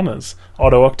 Kurt Connors,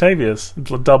 Otto Octavius,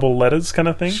 double letters kind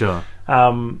of thing. Sure.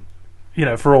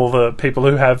 For all the people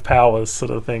who have powers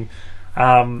sort of thing.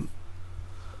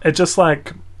 It just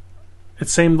like, it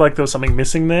seemed like there was something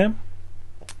missing there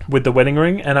with the wedding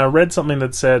ring, and I read something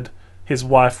that said his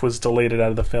wife was deleted out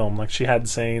of the film. Like, she had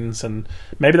scenes, and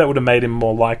maybe that would have made him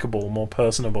more likable, more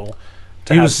personable.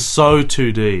 He was so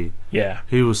 2D. Yeah.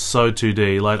 He was so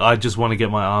 2D. Like, I just want to get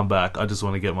my arm back. I just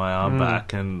want to get my arm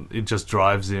back. And it just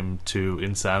drives him to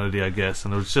insanity, I guess.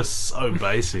 And it was just so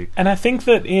basic. And I think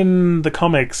that in the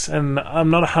comics, and I'm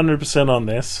not 100% on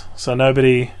this, so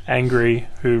nobody angry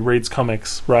who reads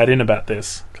comics write in about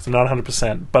this, because I'm not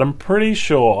 100%, but I'm pretty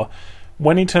sure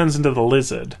when he turns into the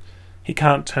Lizard, he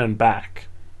can't turn back.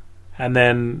 And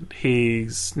then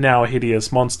he's now a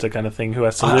hideous monster kind of thing who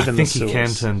has to live in the sewers. I think he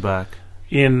can turn back.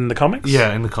 In the comics?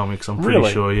 Yeah, in the comics, I'm pretty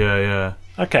Really? sure. Yeah.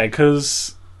 Okay,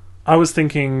 because I was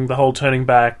thinking the whole turning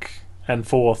back and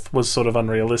forth was sort of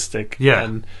unrealistic. Yeah.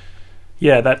 And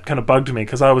yeah, that kind of bugged me,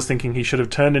 because I was thinking he should have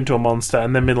turned into a monster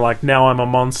and then been like, now I'm a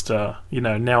monster.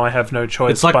 Now I have no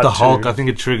choice. It's like but the Hulk. to... I think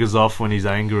it triggers off when he's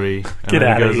angry. And Get then he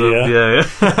outta goes here.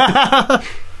 up.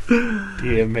 Yeah.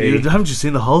 Dear me. Haven't you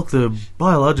seen the Hulk? The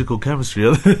biological chemistry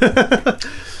of it.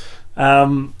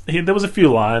 There was a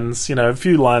few lines, a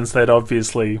few lines they'd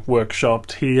obviously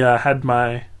workshopped. He had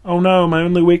my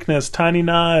only weakness, tiny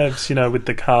knives, with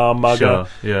the car mugger. Sure,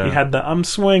 yeah. He had the I'm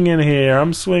swinging here.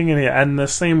 And the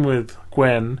scene with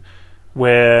Gwen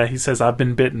where he says, I've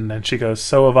been bitten, and she goes,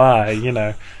 so have I,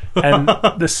 And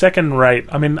the second rate,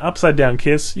 Upside Down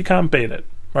Kiss, you can't beat it,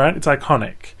 right? It's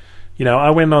iconic. I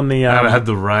went on the... and I had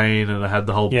the rain, and I had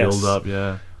the whole Yes. build-up,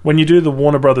 yeah. When you do the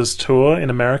Warner Brothers tour in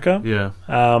America... Yeah.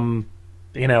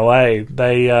 in LA,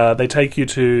 they take you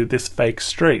to this fake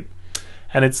street,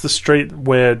 and it's the street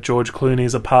where George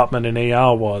Clooney's apartment in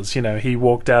ER was. He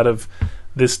walked out of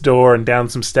this door and down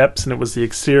some steps, and it was the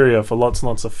exterior for lots and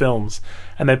lots of films.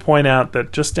 And they point out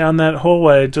that just down that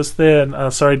hallway, just there,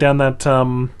 down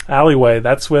that alleyway,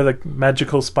 that's where the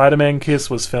magical Spider-Man kiss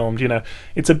was filmed.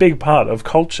 It's a big part of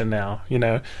culture now.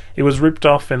 It was ripped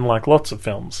off in like lots of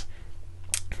films.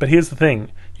 But here's the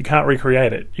thing. You can't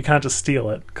recreate it. You can't just steal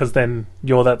it, because then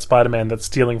you're that Spider-Man that's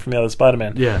stealing from the other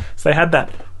Spider-Man. Yeah. So they had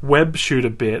that web shooter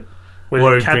bit where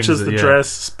Where he he catches brings the it, yeah. dress,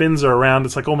 spins her around.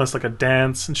 It's like almost like a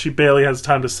dance, and she barely has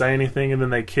time to say anything, and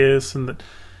then they kiss, and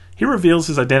he reveals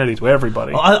his identity to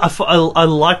everybody. I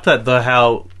like that, though,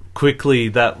 how quickly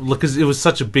that... Look, 'cause it was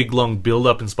such a big, long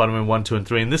build-up in Spider-Man 1, 2, and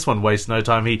 3, and this one wastes no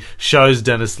time. He shows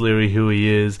Dennis Leary who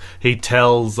he is. He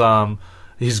tells...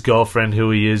 his girlfriend who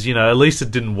he is. At least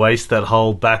it didn't waste that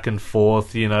whole back and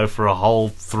forth, for a whole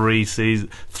three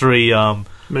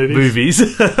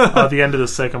movies. At the end of the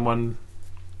second one,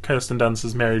 Kirsten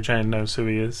Dunst's Mary Jane knows who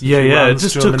he is. Yeah, She yeah. It runs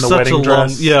just to him took in the such a wedding long.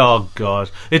 dress. Yeah, oh gosh,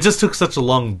 it just took such a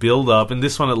long build up. And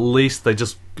this one, at least, they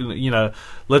just,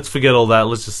 let's forget all that.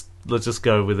 Let's just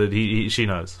go with it. She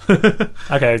knows.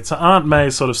 Okay, so Aunt May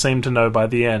sort of seemed to know by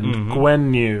the end. Mhm.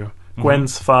 Gwen knew.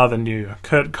 Gwen's father knew.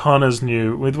 Kurt Connors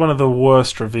knew. With one of the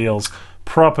worst reveals,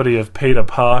 property of Peter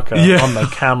Parker Yeah. on the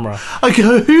camera. I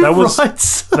go, who That was-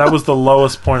 writes? That was the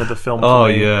lowest point of the film for Oh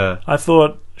me. yeah. I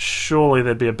thought surely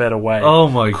there'd be a better way. Oh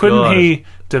my god. Couldn't he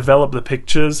develop the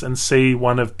pictures and see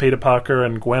one of Peter Parker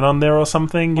and Gwen on there or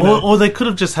something? You know? Or they could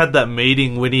have just had that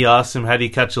meeting when he asks him how do you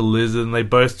catch a lizard, and they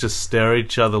both just stare at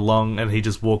each other long, and he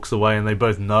just walks away, and they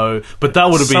both know. But that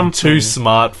would have been Something. too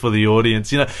smart for the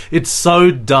audience. It's so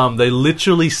dumb. They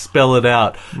literally spell it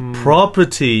out.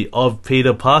 Property of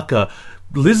Peter Parker.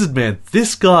 Lizard Man,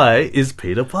 this guy is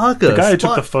Peter Parker. The guy who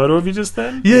took the Spot- photo of you just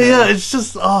then? Yeah, it's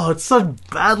just, it's so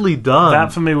badly done.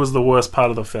 That for me was the worst part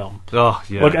of the film. Oh,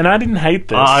 yeah. Look, and I didn't hate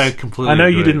this. I completely I know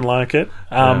you agree. didn't like it,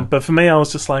 Yeah. but for me, I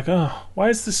was just like, oh, why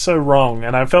is this so wrong?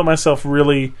 And I felt myself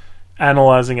really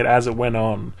analysing it as it went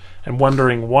on and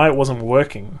wondering why it wasn't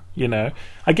working,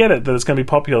 I get it that it's going to be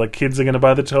popular, kids are going to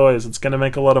buy the toys, it's going to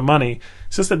make a lot of money.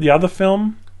 It's just that the other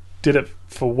film did it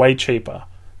for way cheaper.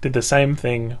 Did the same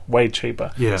thing way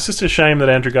cheaper. Yeah. It's just a shame that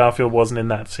Andrew Garfield wasn't in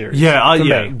that series. Yeah, for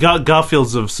yeah. me.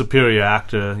 Garfield's a superior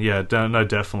actor. Yeah, no,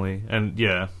 definitely. And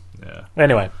yeah.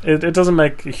 Anyway, it doesn't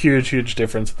make a huge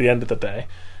difference at the end of the day.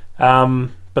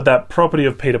 But that property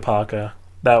of Peter Parker,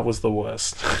 that was the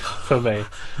worst for me.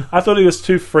 I thought he was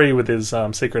too free with his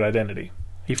secret identity.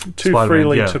 He too Spider-Man,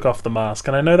 freely yeah. took off the mask.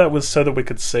 And I know that was so that we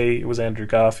could see it was Andrew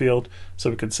Garfield, so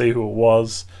we could see who it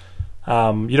was.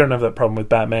 You don't have that problem with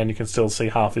Batman. You can still see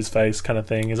half his face kind of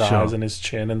thing, his Sure. eyes and his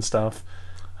chin and stuff.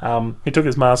 He took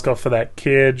his mask off for that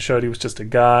kid, showed he was just a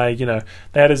guy. They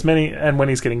had as many, and when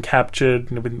he's getting captured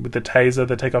with the taser,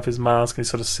 they take off his mask and he's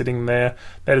sort of sitting there.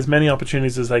 They had as many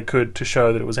opportunities as they could to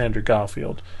show that it was Andrew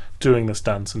Garfield doing the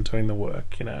stunts and doing the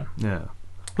work, Yeah.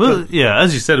 Well, yeah,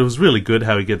 as you said, it was really good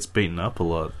how he gets beaten up a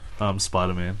lot.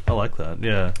 Spider-Man. I like that,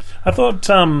 yeah. I thought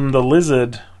the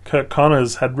Lizard, Kurt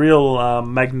Connors, had real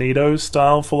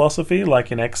Magneto-style philosophy,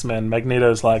 like in X-Men.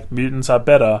 Magneto's like, mutants are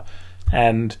better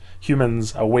and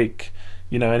humans are weak,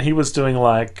 and he was doing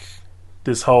like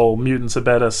this whole mutants are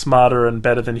better, smarter and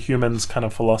better than humans kind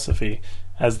of philosophy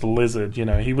as the Lizard.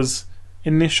 He was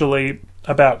initially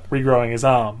about regrowing his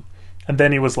arm, and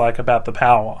then he was like about the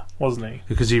power, wasn't he?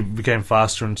 Because he became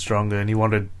faster and stronger, and he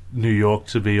wanted New York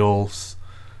to be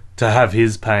to have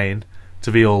his pain,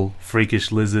 to be all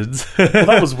freakish lizards. Well,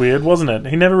 that was weird, wasn't it?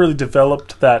 He never really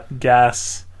developed that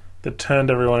gas that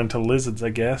turned everyone into lizards, I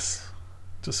guess.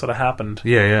 Just sort of happened.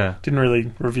 Yeah. Didn't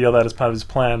really reveal that as part of his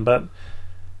plan, but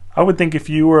I would think if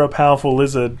you were a powerful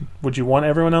lizard, would you want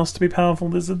everyone else to be powerful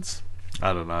lizards?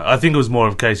 I don't know. I think it was more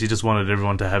of a case he just wanted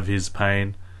everyone to have his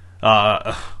pain.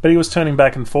 But he was turning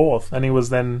back and forth, and he was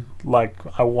then like,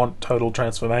 I want total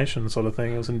transformation sort of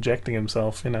thing. He was injecting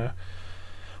himself,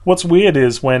 What's weird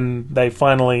is when they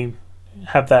finally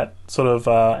have that sort of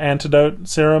antidote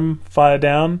serum fire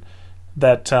down,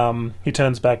 that he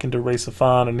turns back into Rhys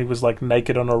Ifan, and he was like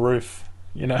naked on a roof,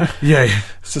 Yeah.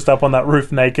 It's just up on that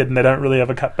roof naked, and they don't really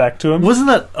ever cut back to him. Wasn't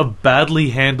that a badly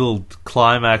handled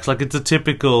climax? Like, it's a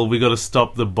typical, we got to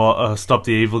stop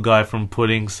the evil guy from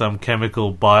putting some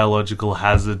chemical biological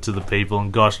hazard to the people,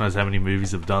 and gosh knows how many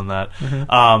movies have done that.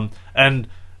 And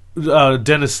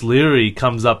Dennis Leary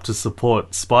comes up to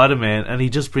support Spider-Man, and he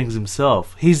just brings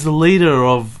himself. He's the leader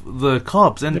of the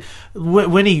cops, and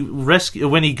when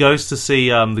he goes to see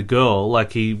the girl,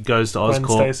 like he goes to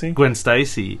Oscorp, Gwen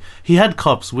Stacy, he had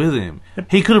cops with him.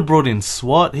 He could have brought in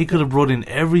SWAT. He could have brought in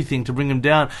everything to bring him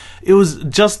down. It was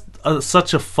just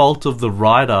such a fault of the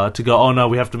writer to go, oh no,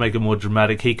 we have to make it more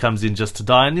dramatic. He comes in just to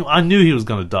die, and I knew he was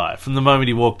going to die from the moment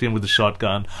he walked in with the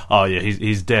shotgun. Oh yeah,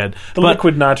 he's dead. The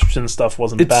liquid nitrogen stuff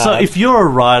wasn't bad. So if you're a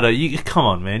writer, come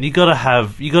on, man, you got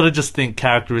to just think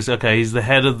characteristics. Okay, he's the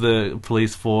head of the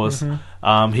police force.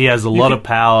 He has a lot of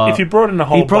power. If you brought in a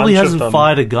whole he probably bunch hasn't of them,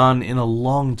 fired a gun in a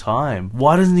long time.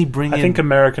 Why doesn't he bring in... I think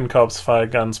American cops fire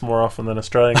guns more often than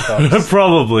Australian cops.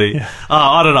 Probably.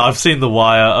 I don't know. I've seen The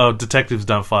Wire. Detectives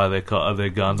don't fire their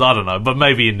guns. I don't know. But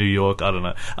maybe in New York. I don't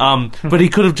know. But he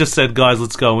could have just said, guys,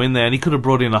 let's go in there. And he could have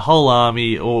brought in a whole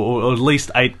army or at least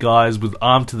 8 guys with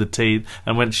armed to the teeth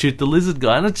and went shoot the lizard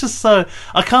guy. And it's just so...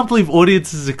 I can't believe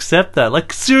audiences accept that.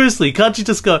 Like, seriously, can't you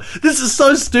just go, this is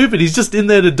so stupid. He's just in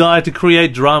there to die to create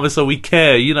drama so we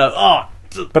care.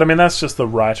 But I mean, that's just the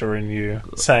writer in you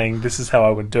saying, this is how I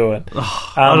would do it.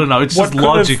 I don't know, it's just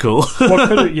logical.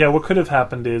 What could have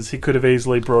happened is he could have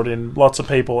easily brought in lots of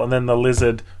people, and then the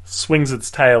lizard swings its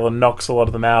tail and knocks a lot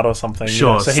of them out or something.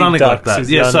 Sure, so something he ducks, like that.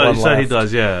 Yeah, so he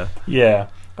does, yeah. Yeah,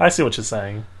 I see what you're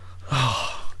saying.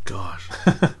 Oh, gosh.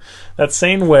 That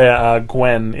scene where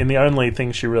Gwen, in the only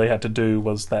thing she really had to do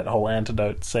was that whole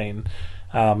antidote scene,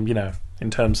 in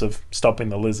terms of stopping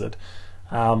the lizard,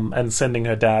 and sending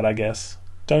her dad, I guess.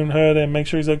 Don't hurt him, make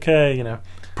sure he's okay,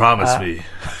 Promise me.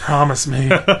 Promise me.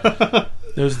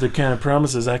 Those are the kind of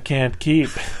promises I can't keep.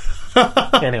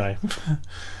 Anyway.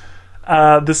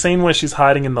 The scene where she's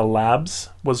hiding in the labs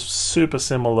was super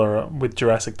similar with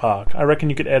Jurassic Park. I reckon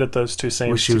you could edit those two scenes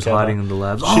Where she was together. hiding in the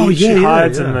labs. She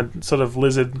hides in the sort of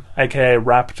lizard, aka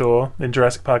raptor. In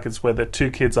Jurassic Park, it's where the two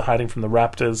kids are hiding from the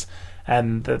raptors,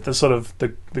 and the sort of the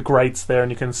grates there,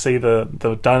 and you can see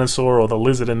the dinosaur, or the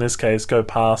lizard in this case, go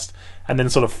past and then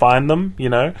sort of find them,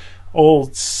 all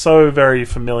so very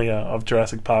familiar of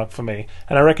Jurassic Park for me.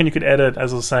 And I reckon you could edit,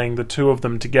 as I was saying, the two of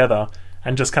them together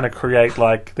and just kind of create,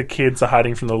 like, the kids are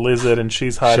hiding from the lizard and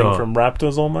she's hiding from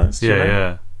raptors almost.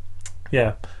 Yeah.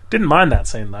 Didn't mind that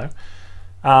scene, though.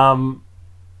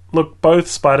 Look, both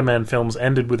Spider-Man films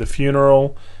ended with a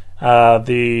funeral.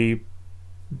 The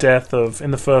death of,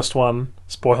 in the first one,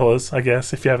 spoilers, I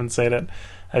guess, if you haven't seen it.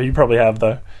 You probably have,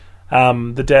 though.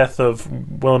 The death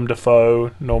of Willem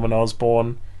Dafoe, Norman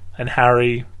Osborn, and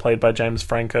Harry, played by James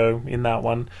Franco in that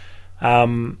one.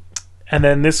 And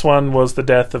then this one was the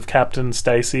death of Captain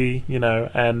Stacy,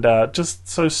 and just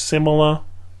so similar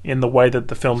in the way that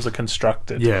the films are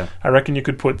constructed. Yeah. I reckon you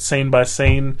could put scene by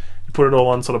scene, you put it all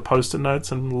on sort of post-it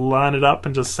notes and line it up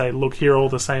and just say, look, here are all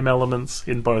the same elements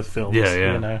in both films.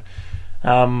 Yeah.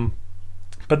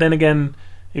 But then again,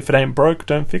 if it ain't broke,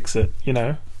 don't fix it.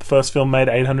 The first film made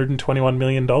 $821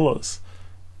 million.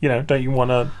 Don't you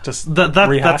want to just rehash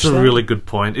that's a that? really good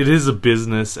point. It is a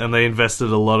business, and they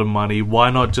invested a lot of money. Why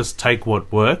not just take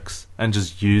what works and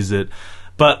just use it?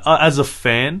 But as a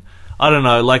fan, I don't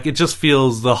know. Like, it just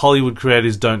feels the Hollywood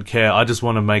creators don't care. I just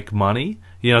want to make money.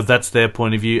 That's their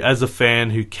point of view. As a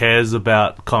fan who cares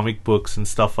about comic books and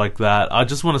stuff like that, I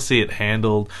just want to see it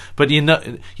handled. But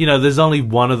there's only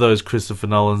one of those Christopher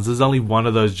Nolans. There's only one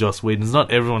of those Joss Whedons. Not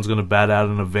everyone's going to bat out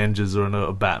an Avengers or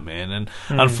a Batman. And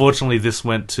unfortunately, this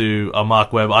went to a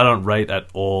Mark Webb. I don't rate at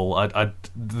all.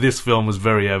 This film was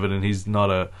very evident. He's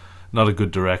not a good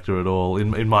director at all,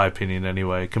 in my opinion,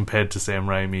 anyway, compared to Sam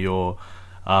Raimi or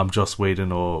Joss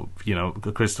Whedon or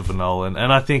Christopher Nolan.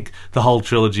 And I think the whole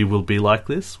trilogy will be like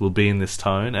this, will be in this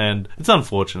tone, and it's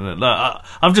unfortunate.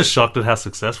 I'm just shocked at how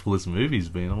successful this movie's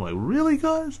been. I'm like, really,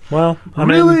 guys? Well, I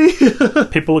really? mean,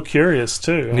 people are curious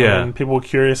too. Yeah. I mean, people were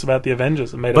curious about the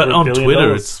Avengers. It made But over on $1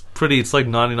 billion. Twitter, it's like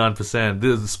 99%.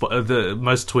 The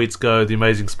most tweets go, the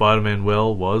Amazing Spider-Man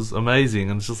was amazing,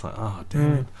 and it's just like, oh,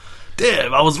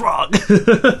 damn, I was wrong.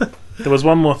 There was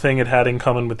one more thing it had in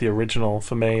common with the original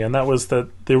for me, and that was that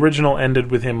the original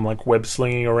ended with him like web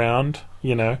slinging around,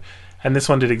 and this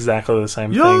one did exactly the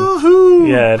same Yahoo! thing.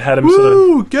 Yeah, it had him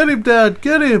Woo! Get him, Dad!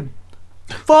 Get him!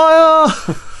 Fire!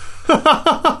 Do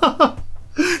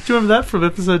you remember that from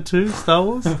episode 2, Star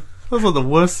Wars? That was like the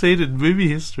worst scene in movie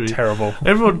history. Terrible.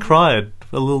 Everyone cried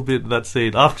a little bit in that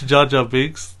scene. After Jar Jar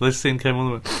Binks, this scene came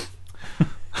on and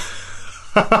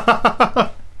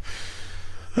went...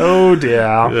 Oh dear.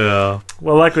 Yeah.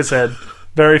 Well, like we said,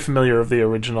 very familiar of the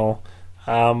original.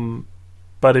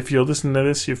 But if you're listening to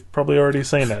this, you've probably already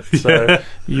seen it. So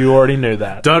you already knew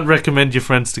that. Don't recommend your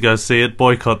friends to go see it.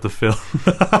 Boycott the film.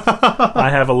 I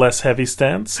have a less heavy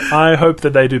stance. I hope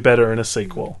that they do better in a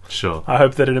sequel. Sure. I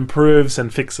hope that it improves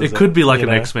and fixes it. It could be like an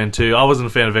X-Men 2. I wasn't a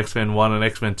fan of X-Men 1, and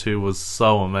X-Men 2 was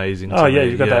so amazing. Oh, yeah,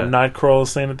 you've got that Nightcrawler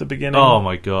scene at the beginning. Oh,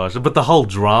 my gosh. But the whole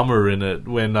drama in it,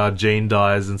 when Jean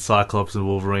dies and Cyclops and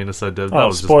Wolverine are so dead. Oh,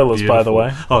 spoilers, by the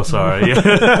way. Oh, sorry.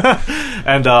 Yeah.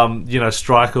 And,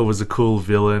 Stryker was a cool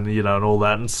villain, and all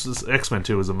that. And X-Men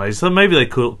 2 was amazing. So maybe they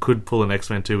could pull an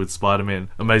X-Men 2 with Spider-Man,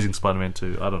 Amazing Spider-Man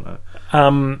 2. I don't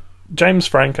know. James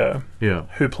Franco, yeah,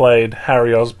 who played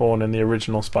Harry Osborn in the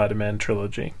original Spider-Man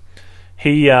trilogy,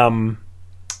 he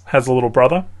has a little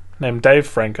brother named Dave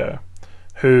Franco,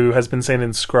 who has been seen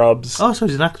in Scrubs. Oh, so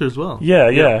he's an actor as well.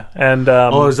 Yeah. And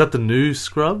is that the new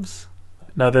Scrubs?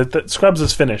 No, the Scrubs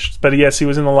is finished, but yes, he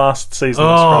was in the last season of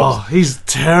Oh, Scrubs. he's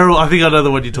terrible. I think I know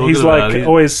the one you're talking about. He's like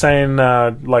always saying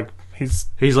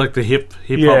he's like the hip hop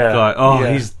Yeah, guy. Oh,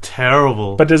 yeah. he's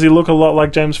terrible. But does he look a lot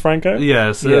like James Franco?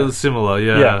 Yes, Yeah. similar.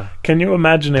 Yeah. Yeah. Can you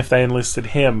imagine if they enlisted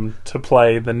him to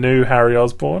play the new Harry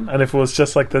Osborn, and if it was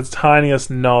just like the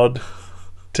tiniest nod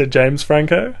to James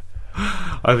Franco?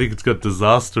 I think it's got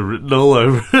disaster written all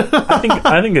over it.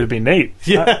 I think it'd be neat.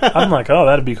 Yeah. I'm like, oh,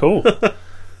 that'd be cool.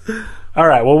 All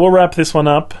right, well, we'll wrap this one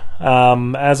up.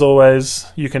 As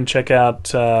always, you can check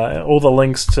out all the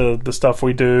links to the stuff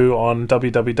we do on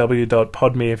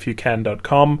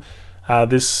www.podmeifyoucan.com.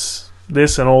 This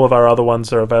and all of our other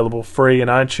ones are available free in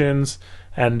iTunes.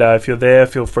 And if you're there,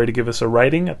 feel free to give us a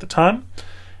rating at the time.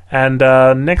 And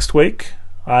next week,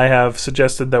 I have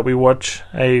suggested that we watch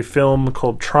a film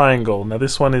called Triangle. Now,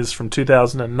 this one is from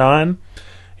 2009.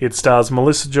 It stars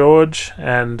Melissa George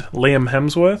and Liam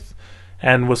Hemsworth,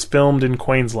 and was filmed in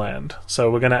Queensland.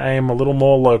 So we're going to aim a little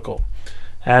more local.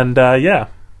 And yeah,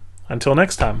 until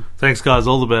next time. Thanks, guys.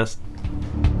 All the best.